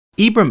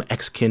Ibram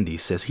X. Kendi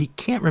says he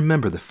can't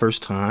remember the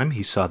first time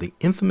he saw the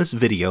infamous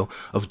video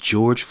of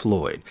George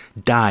Floyd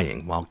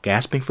dying while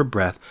gasping for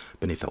breath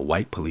beneath a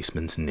white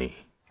policeman's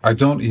knee. I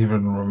don't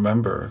even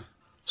remember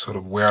sort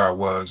of where I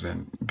was,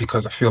 and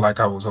because I feel like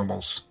I was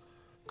almost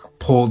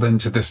pulled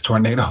into this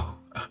tornado,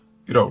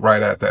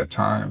 right at that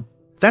time.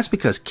 That's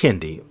because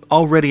Kendi,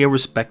 already a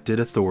respected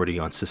authority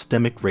on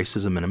systemic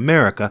racism in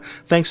America,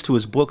 thanks to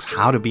his books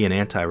How to Be an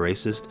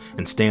Anti-Racist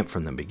and Stamped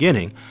from the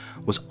Beginning,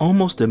 was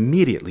almost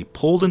immediately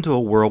pulled into a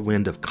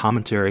whirlwind of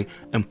commentary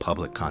and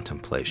public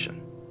contemplation.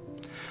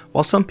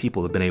 While some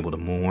people have been able to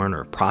mourn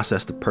or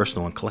process the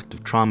personal and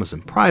collective traumas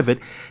in private,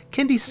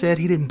 Kendi said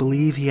he didn't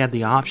believe he had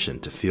the option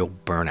to feel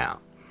burnout.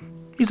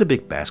 He's a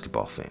big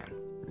basketball fan.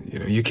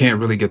 You can't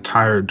really get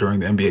tired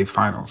during the NBA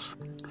Finals.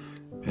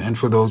 And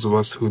for those of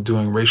us who are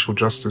doing racial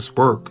justice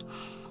work,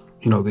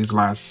 these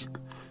last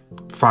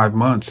 5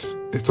 months,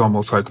 it's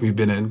almost like we've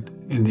been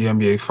in the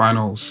NBA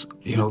Finals,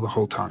 the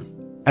whole time.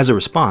 As a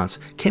response,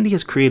 Kendi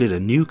has created a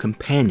new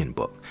companion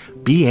book,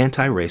 Be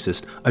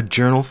Anti-Racist, a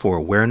journal for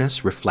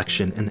awareness,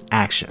 reflection, and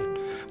action.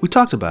 We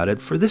talked about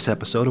it for this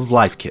episode of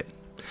Life Kit.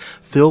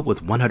 Filled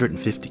with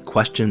 150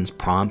 questions,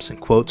 prompts,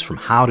 and quotes from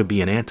How to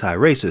Be an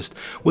Anti-Racist,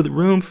 with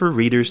room for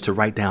readers to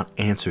write down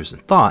answers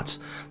and thoughts,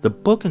 the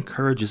book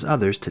encourages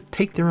others to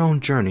take their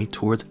own journey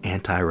towards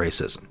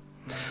anti-racism.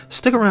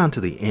 Stick around to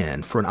the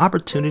end for an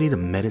opportunity to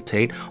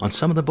meditate on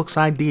some of the book's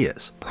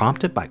ideas,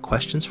 prompted by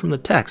questions from the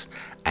text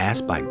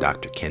asked by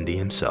Dr. Kendi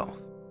himself.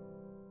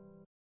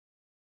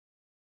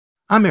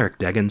 I'm Eric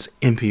Deggans,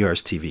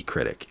 NPR's TV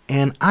critic,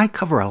 and I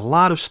cover a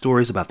lot of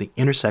stories about the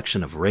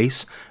intersection of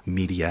race,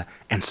 media,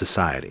 and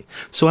society.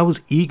 So I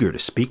was eager to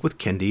speak with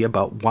Kendi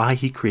about why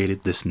he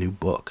created this new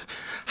book,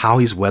 how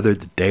he's weathered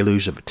the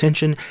deluge of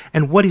attention,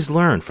 and what he's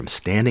learned from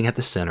standing at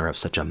the center of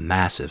such a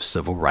massive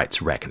civil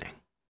rights reckoning.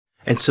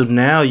 And so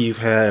now you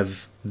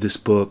have this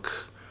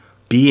book,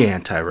 Be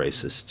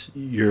Anti-Racist.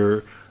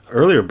 Your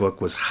earlier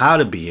book was How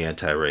to Be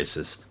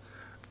Anti-Racist.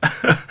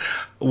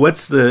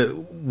 What's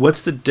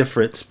the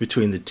difference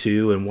between the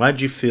two, and why did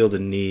you feel the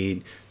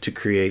need to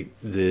create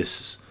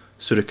this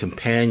sort of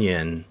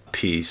companion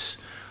piece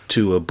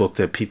to a book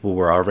that people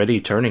were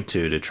already turning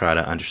to try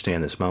to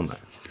understand this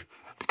moment?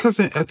 Because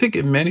I think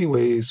in many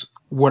ways,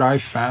 what I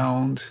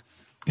found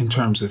in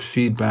terms of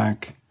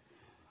feedback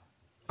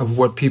of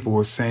what people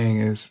were saying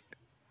is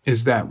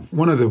that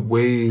one of the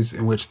ways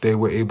in which they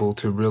were able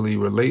to really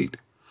relate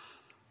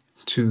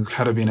to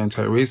How to Be an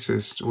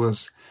Anti-Racist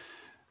was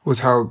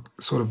how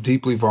sort of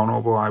deeply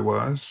vulnerable I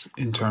was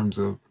in terms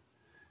of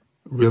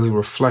really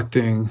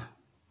reflecting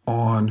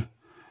on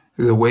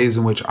the ways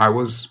in which I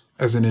was,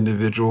 as an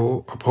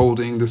individual,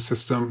 upholding the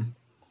system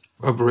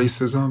of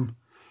racism.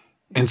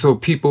 And so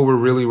people were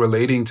really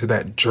relating to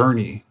that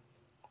journey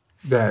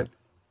that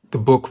the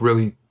book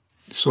really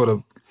sort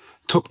of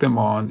took them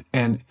on.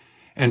 And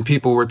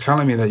people were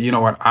telling me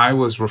that, I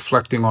was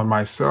reflecting on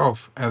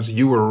myself as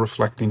you were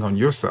reflecting on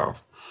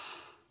yourself.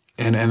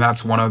 And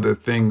that's one of the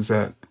things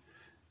that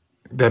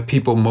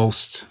people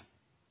most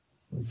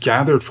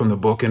gathered from the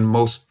book, and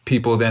most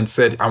people then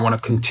said, I want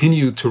to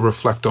continue to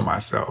reflect on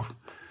myself.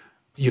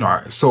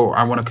 So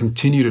I want to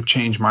continue to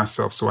change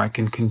myself so I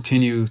can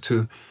continue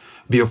to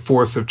be a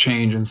force of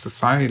change in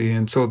society.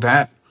 And so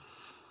that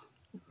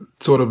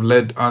sort of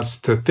led us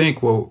to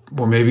think, well,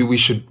 maybe we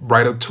should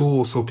write a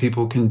tool so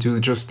people can do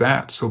just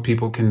that, so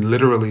people can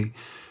literally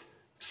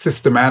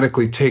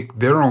systematically take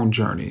their own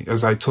journey,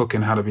 as I took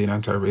in How to Be an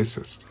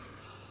Anti-Racist.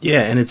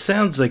 Yeah, and it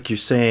sounds like you're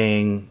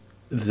saying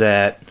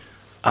that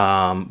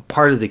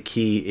part of the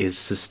key is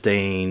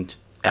sustained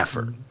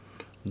effort,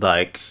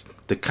 like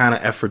the kind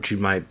of effort you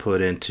might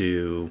put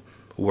into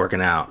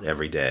working out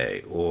every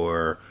day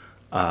or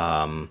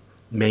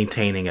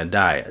maintaining a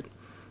diet.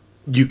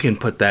 You can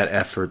put that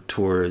effort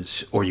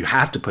towards, or you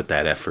have to put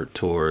that effort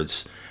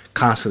towards,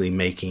 constantly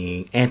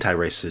making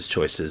anti-racist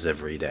choices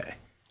every day.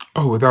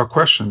 Oh, without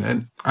question.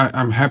 And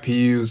I'm happy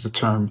you use the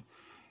term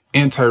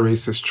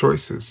anti-racist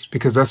choices,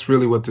 because that's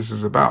really what this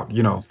is about,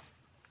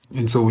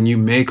 And so when you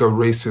make a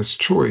racist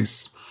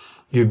choice,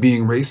 you're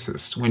being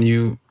racist. When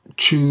you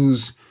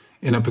choose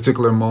in a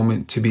particular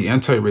moment to be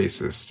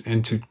anti-racist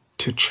and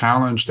to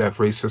challenge that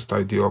racist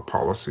ideal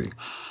policy,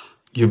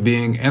 you're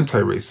being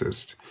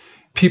anti-racist.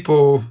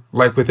 People,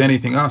 like with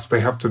anything else,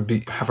 they have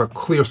to have a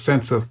clear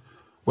sense of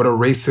what a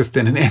racist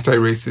and an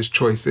anti-racist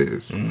choice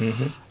is.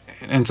 Mm-hmm.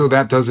 And so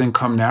that doesn't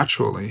come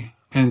naturally.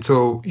 And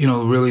so,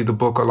 really the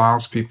book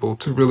allows people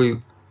to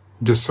really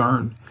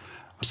discern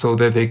so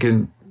that they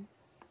can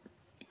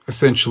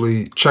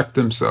essentially check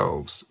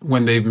themselves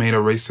when they've made a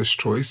racist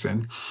choice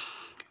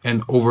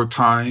and over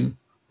time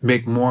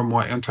make more and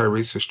more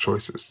anti-racist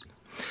choices.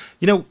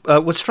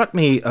 What struck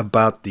me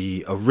about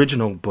the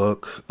original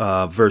book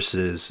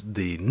versus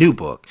the new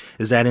book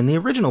is that in the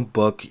original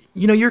book,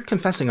 you're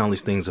confessing all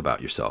these things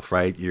about yourself,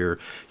 right? You're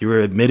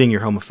admitting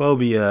your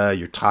homophobia,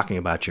 you're talking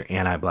about your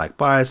anti-Black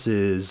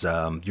biases,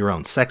 your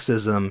own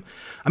sexism.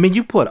 I mean,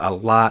 you put a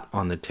lot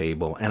on the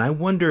table, and I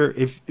wonder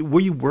were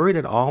you worried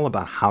at all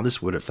about how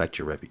this would affect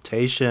your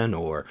reputation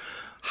or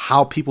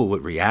how people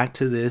would react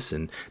to this?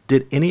 And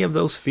did any of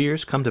those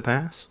fears come to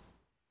pass?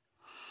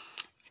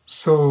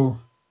 So,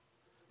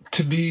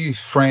 to be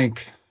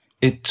frank,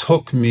 it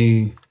took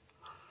me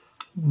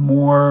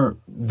more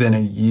than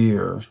a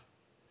year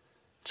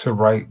to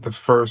write the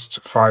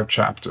first 5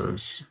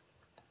 chapters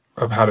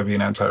of How to Be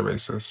an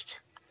Anti-Racist,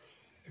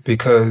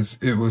 because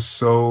it was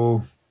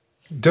so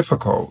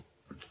difficult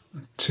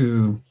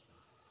to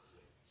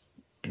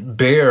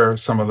bear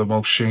some of the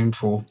most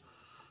shameful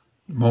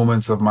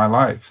moments of my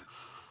life.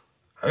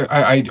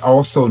 I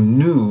also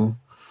knew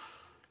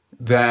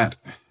that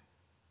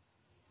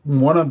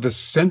one of the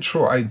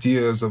central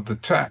ideas of the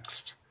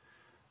text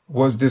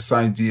was this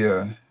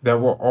idea that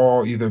we're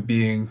all either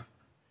being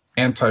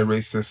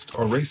anti-racist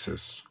or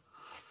racist.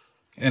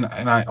 And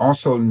I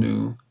also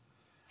knew,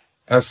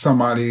 as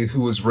somebody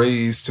who was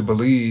raised to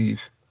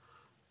believe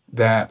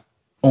that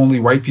only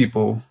white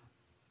people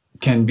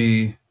can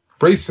be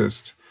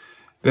racist,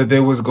 that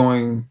there was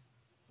going,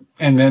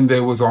 and then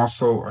there was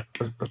also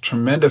a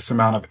tremendous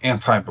amount of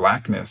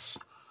anti-Blackness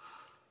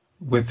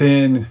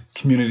within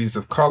communities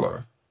of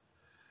color,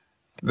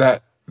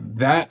 that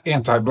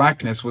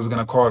anti-Blackness was going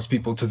to cause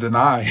people to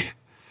deny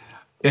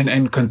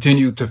and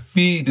continue to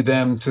feed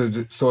them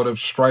to sort of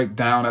strike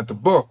down at the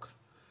book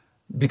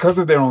because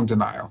of their own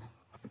denial,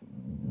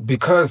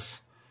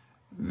 because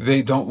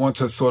they don't want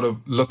to sort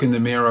of look in the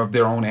mirror of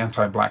their own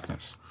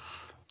anti-Blackness.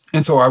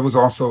 And so I was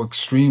also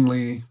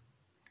extremely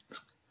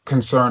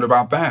concerned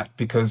about that,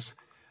 because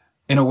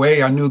in a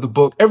way I knew the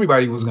book,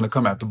 everybody was going to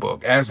come at the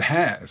book, as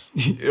has,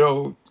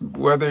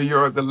 whether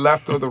you're at the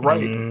left or the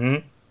right.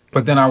 Mm-hmm.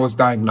 But then I was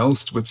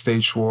diagnosed with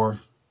stage 4,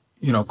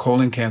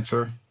 colon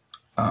cancer.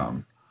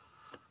 And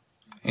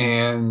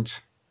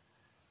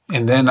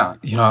then, I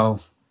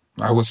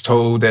was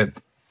told that,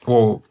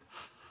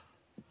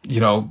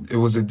 it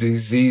was a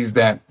disease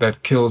that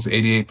kills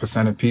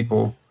 88% of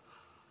people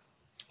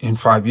in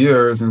 5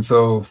 years. And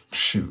so,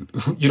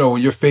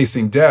 when you're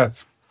facing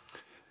death,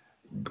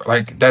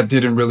 like, that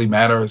didn't really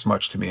matter as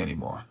much to me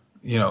anymore.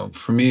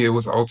 For me, it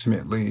was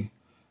ultimately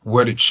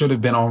what it should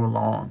have been all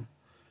along,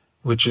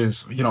 which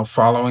is,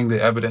 following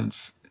the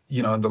evidence,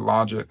 and the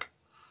logic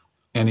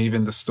and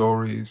even the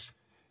stories,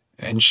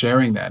 and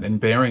sharing that and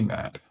bearing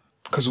that.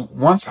 Because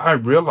once I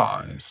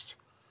realized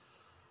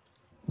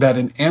that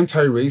an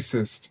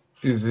anti-racist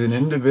is an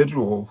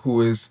individual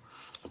who is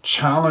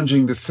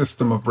challenging the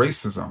system of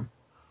racism,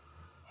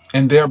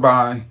 and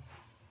thereby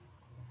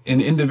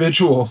an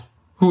individual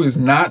who is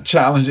not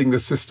challenging the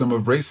system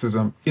of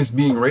racism is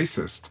being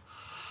racist.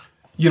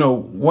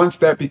 Once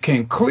that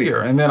became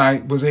clear, and then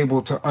I was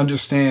able to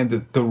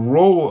understand the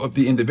role of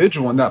the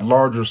individual in that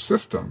larger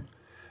system,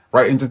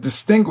 right? And to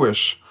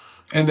distinguish,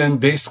 and then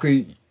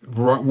basically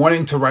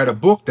wanting to write a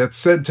book that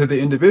said to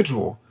the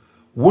individual,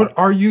 what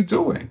are you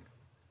doing?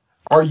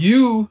 Are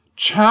you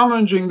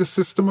challenging the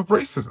system of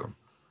racism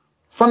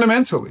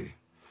fundamentally?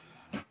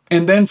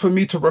 And then for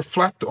me to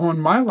reflect on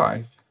my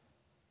life,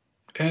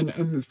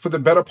 and for the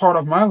better part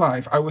of my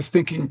life, I was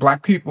thinking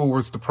Black people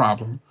was the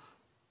problem,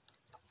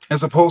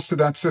 as opposed to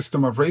that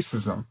system of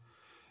racism.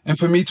 And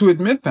for me to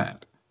admit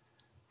that,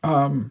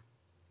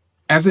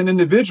 as an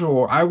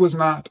individual, I was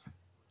not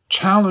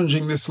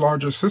challenging this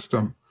larger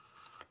system.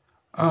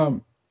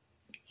 I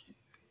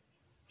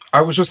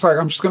was just like,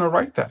 I'm just going to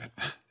write that.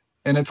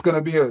 And it's going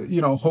to be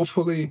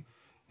hopefully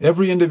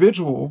every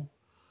individual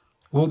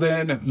will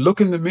then look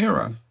in the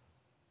mirror,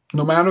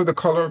 no matter the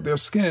color of their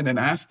skin, and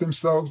ask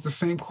themselves the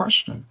same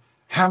question.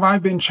 Have I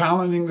been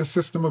challenging the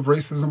system of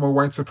racism or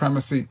white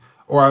supremacy,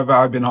 or have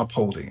I been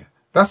upholding it?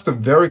 That's the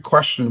very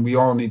question we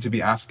all need to be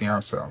asking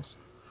ourselves.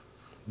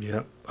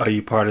 Yeah. Are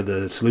you part of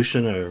the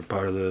solution or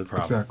part of the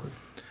problem? Exactly.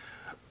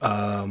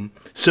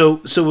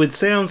 So it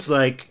sounds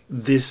like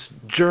this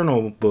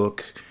journal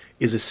book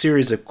is a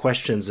series of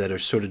questions that are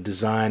sort of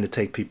designed to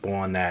take people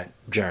on that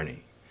journey.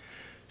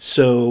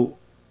 So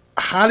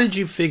how did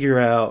you figure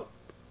out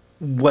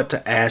what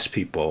to ask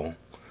people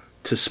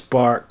to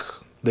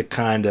spark the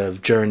kind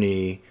of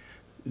journey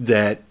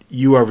that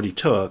you already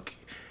took?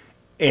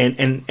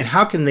 And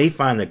how can they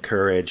find the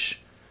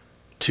courage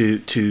to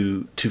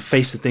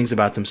face the things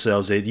about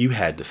themselves that you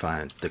had to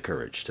find the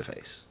courage to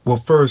face? Well,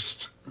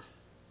 first,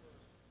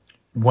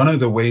 one of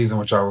the ways in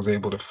which I was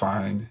able to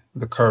find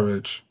the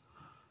courage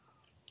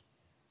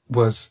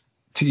was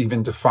to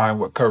even define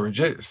what courage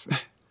is.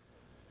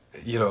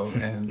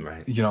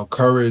 Right.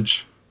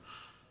 Courage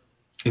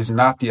is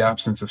not the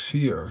absence of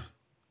fear,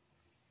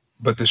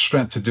 but the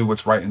strength to do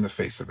what's right in the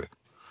face of it.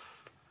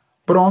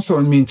 But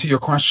also, to your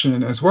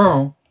question as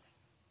well,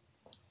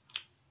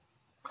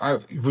 I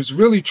was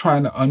really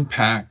trying to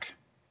unpack,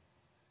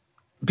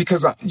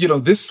 because,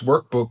 this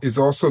workbook is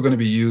also going to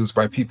be used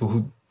by people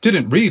who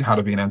didn't read How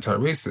to Be an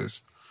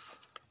Anti-Racist.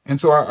 And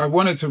so I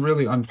wanted to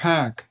really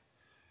unpack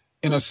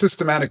in a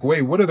systematic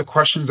way, what are the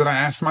questions that I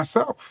asked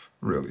myself,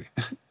 really?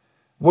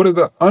 What are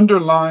the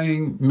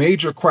underlying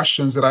major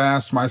questions that I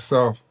asked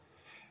myself,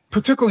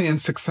 particularly in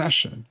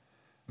succession?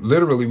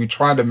 Literally, we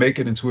tried to make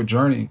it into a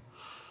journey.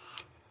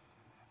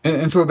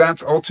 And so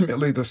that's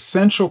ultimately the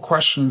central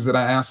questions that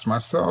I asked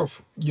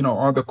myself,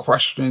 are the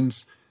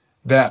questions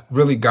that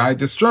really guide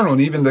this journal.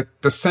 And even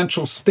the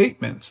central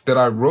statements that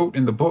I wrote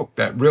in the book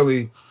that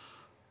really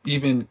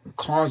even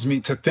caused me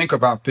to think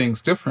about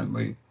things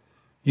differently,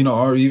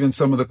 or even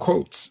some of the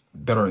quotes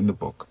that are in the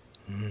book.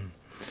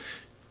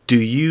 Do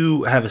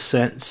you have a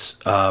sense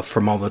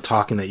from all the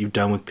talking that you've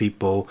done with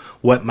people,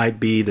 what might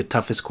be the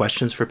toughest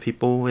questions for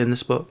people in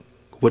this book?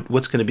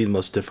 What's going to be the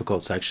most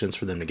difficult sections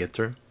for them to get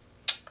through?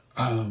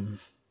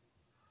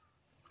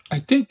 I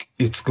think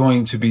it's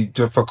going to be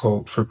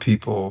difficult for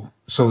people.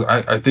 So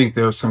I think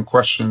there are some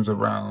questions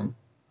around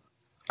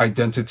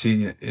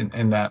identity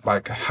in that,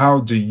 like,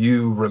 how do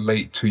you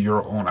relate to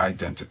your own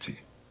identity?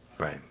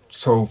 Right.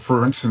 So,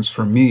 for instance,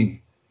 for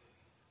me,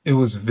 it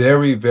was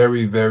very,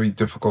 very, very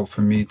difficult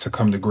for me to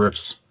come to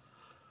grips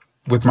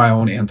with my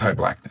own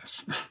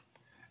anti-Blackness.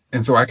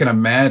 And so I can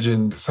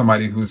imagine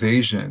somebody who's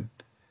Asian,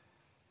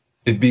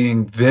 it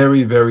being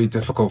very, very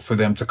difficult for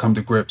them to come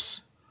to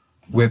grips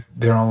with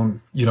their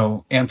own,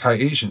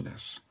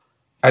 anti-Asianness.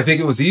 I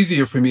think it was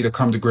easier for me to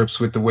come to grips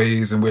with the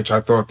ways in which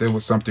I thought there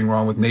was something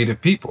wrong with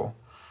Native people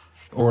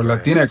or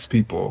Right. Latinx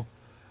people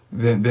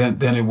than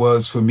it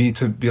was for me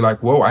to be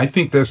like, whoa, I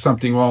think there's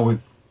something wrong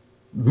with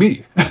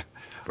me,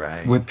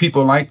 Right. with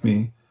people like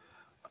me.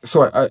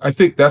 So I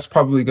think that's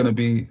probably going to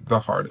be the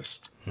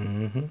hardest.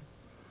 Mm-hmm.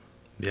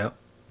 Yep.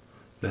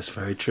 That's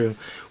very true.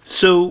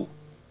 So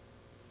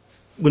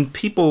when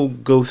people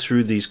go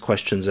through these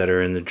questions that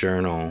are in the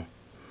journal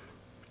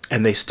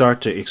and they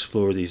start to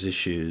explore these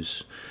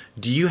issues,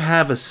 do you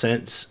have a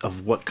sense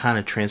of what kind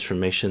of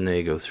transformation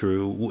they go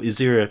through? Is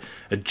there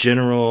a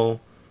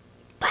general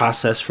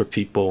process for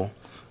people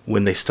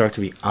when they start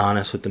to be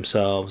honest with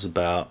themselves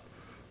about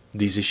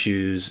these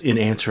issues in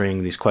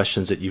answering these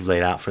questions that you've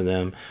laid out for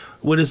them?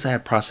 What is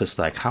that process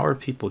like? How are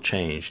people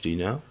changed? Do you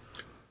know?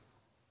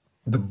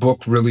 The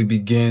book really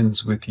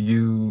begins with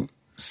you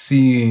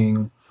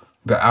seeing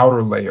the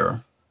outer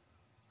layer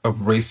of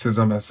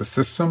racism as a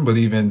system, but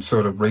even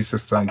sort of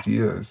racist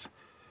ideas.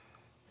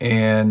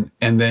 And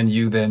then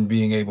you then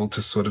being able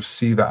to sort of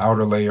see the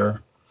outer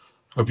layer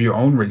of your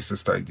own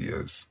racist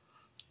ideas.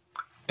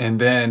 And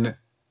then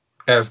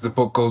as the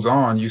book goes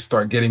on, you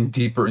start getting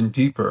deeper and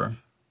deeper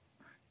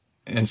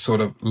and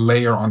sort of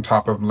layer on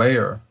top of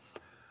layer.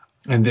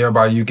 And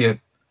thereby you get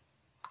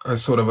a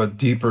sort of a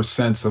deeper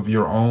sense of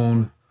your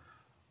own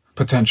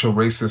potential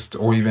racist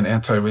or even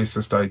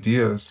anti-racist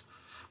ideas.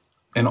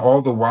 And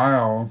all the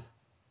while,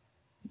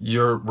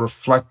 you're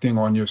reflecting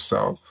on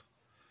yourself.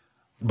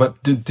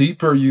 But the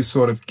deeper you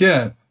sort of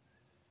get,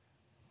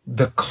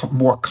 the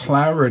more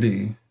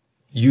clarity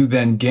you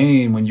then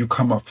gain when you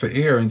come up for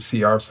air and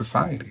see our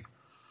society.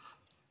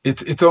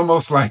 It's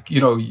almost like,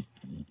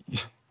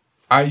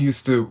 I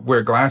used to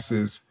wear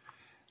glasses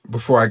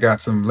before I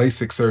got some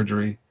LASIK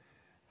surgery.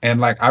 And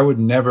like, I would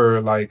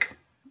never like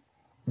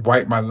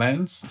wipe my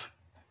lens.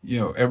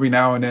 Every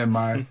now and then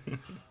my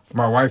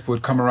wife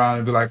would come around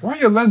and be like, why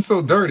are your lens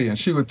so dirty? And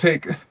she would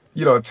take,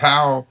 a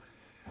towel,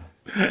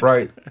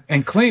 right,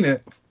 and clean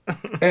it.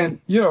 And,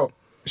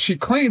 she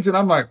cleans it.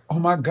 I'm like, oh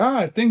my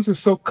God, things are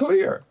so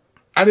clear.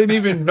 I didn't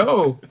even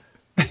know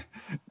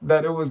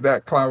that it was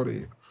that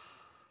cloudy.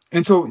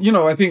 And so,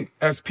 I think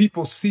as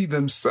people see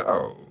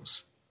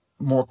themselves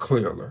more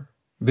clearly,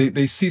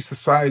 they see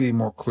society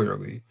more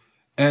clearly.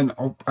 And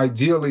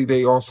ideally,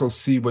 they also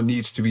see what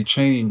needs to be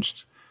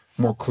changed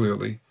more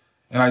clearly.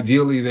 And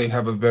ideally, they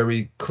have a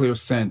very clear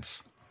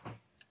sense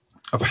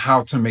of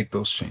how to make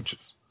those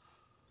changes.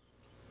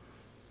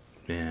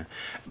 Yeah.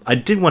 I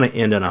did want to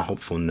end on a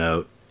hopeful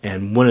note.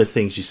 And one of the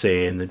things you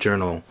say in the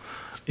journal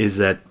is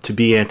that to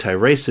be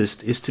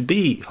anti-racist is to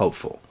be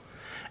hopeful.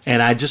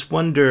 And I just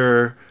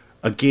wonder,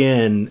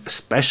 again,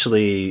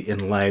 especially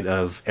in light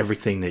of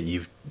everything that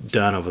you've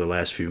done over the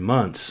last few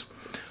months,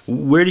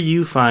 where do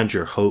you find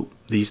your hope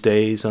these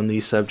days on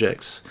these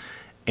subjects?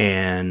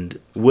 And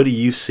what do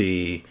you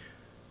see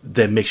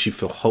that makes you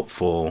feel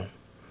hopeful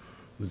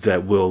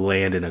that we'll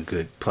land in a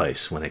good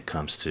place when it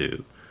comes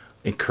to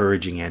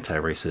encouraging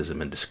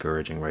anti-racism and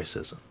discouraging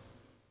racism?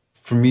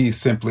 For me,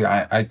 simply,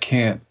 I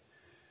can't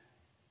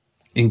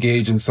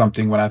engage in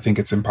something when I think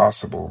it's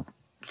impossible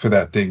for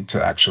that thing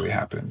to actually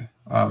happen.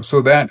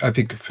 So that, I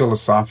think,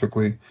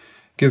 philosophically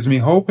gives me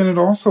hope. And it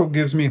also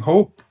gives me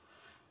hope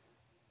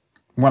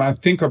when I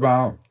think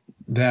about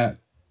that,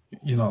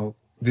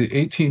 the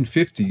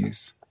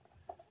 1850s,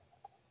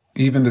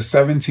 even the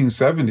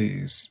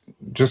 1770s,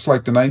 just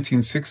like the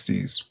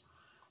 1960s,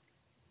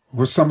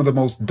 were some of the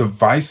most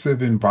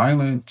divisive and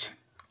violent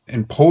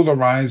and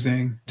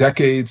polarizing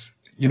decades,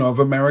 of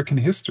American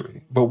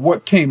history. But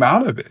what came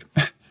out of it,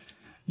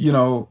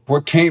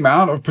 what came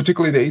out of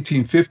particularly the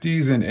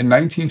 1850s and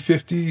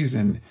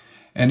 1950s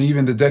and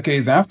even the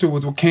decades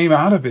afterwards, what came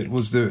out of it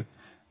was the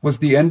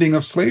ending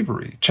of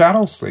slavery,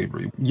 chattel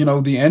slavery,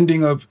 the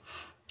ending of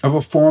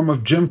a form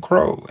of Jim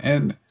Crow.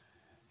 And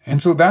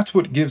so that's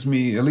what gives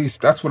me, at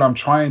least that's what I'm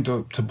trying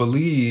to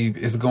believe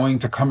is going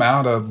to come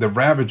out of the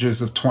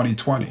ravages of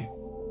 2020.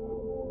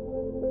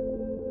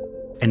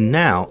 And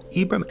now,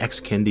 Ibram X.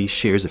 Kendi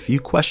shares a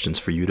few questions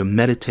for you to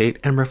meditate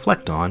and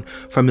reflect on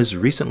from his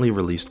recently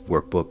released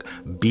workbook,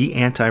 Be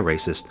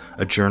Anti-Racist,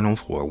 a journal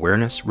for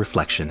awareness,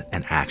 reflection,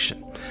 and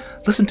action.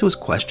 Listen to his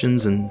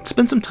questions and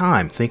spend some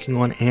time thinking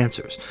on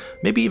answers,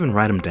 maybe even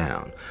write them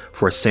down.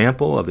 For a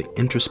sample of the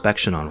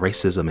introspection on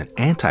racism and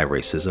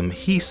anti-racism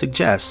he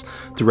suggests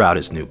throughout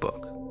his new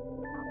book.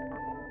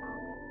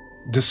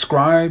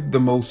 Describe the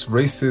most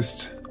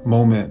racist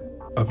moment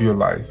of your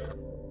life.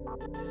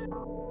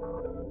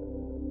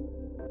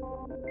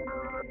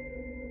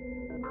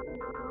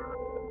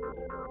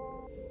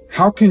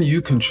 How can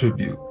you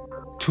contribute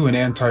to an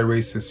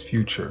anti-racist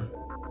future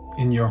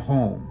in your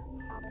home,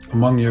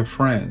 among your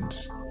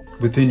friends,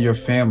 within your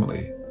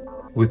family,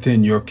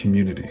 within your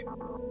community?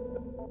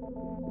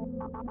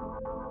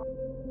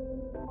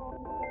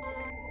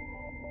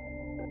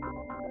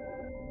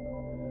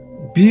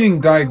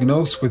 Being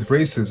diagnosed with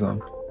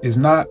racism is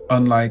not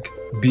unlike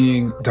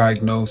being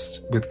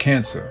diagnosed with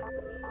cancer.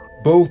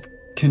 Both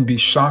can be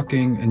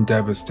shocking and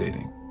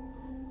devastating.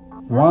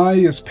 Why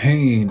is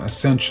pain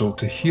essential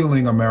to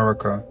healing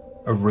America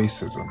of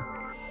racism?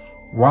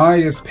 Why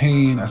is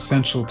pain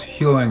essential to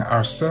healing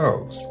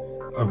ourselves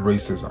of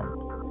racism?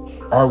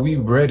 Are we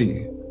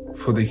ready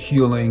for the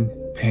healing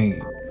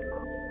pain?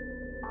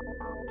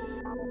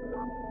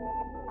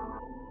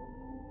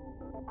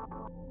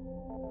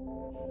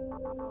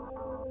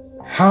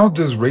 How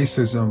does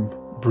racism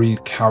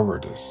breed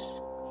cowardice?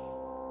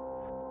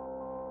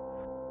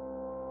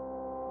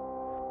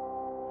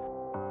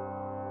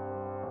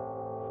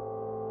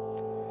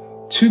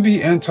 To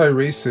be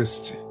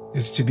anti-racist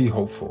is to be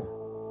hopeful.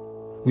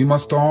 We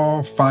must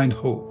all find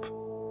hope.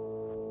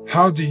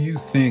 How do you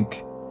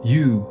think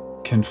you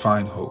can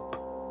find hope?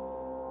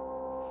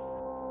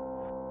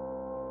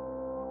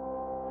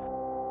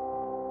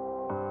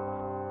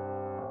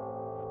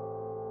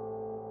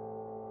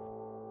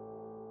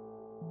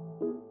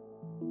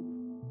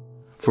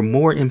 For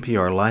more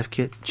NPR Life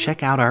Kit,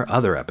 check out our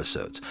other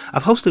episodes.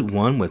 I've hosted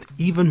one with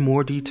even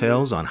more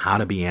details on how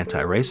to be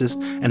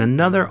anti-racist and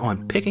another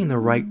on picking the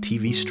right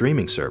TV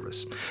streaming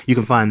service. You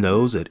can find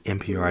those at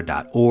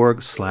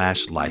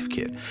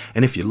npr.org/lifekit.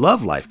 And if you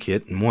love Life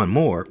Kit and want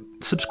more,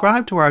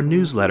 subscribe to our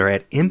newsletter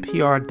at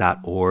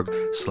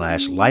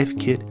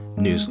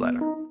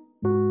npr.org/lifekitnewsletter.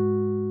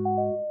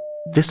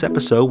 This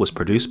episode was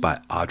produced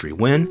by Audrey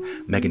Nguyen,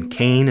 Megan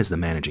Kane is the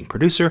managing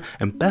producer,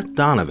 and Beth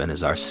Donovan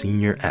is our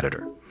senior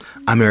editor.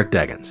 I'm Eric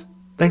Deggans.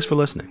 Thanks for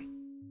listening.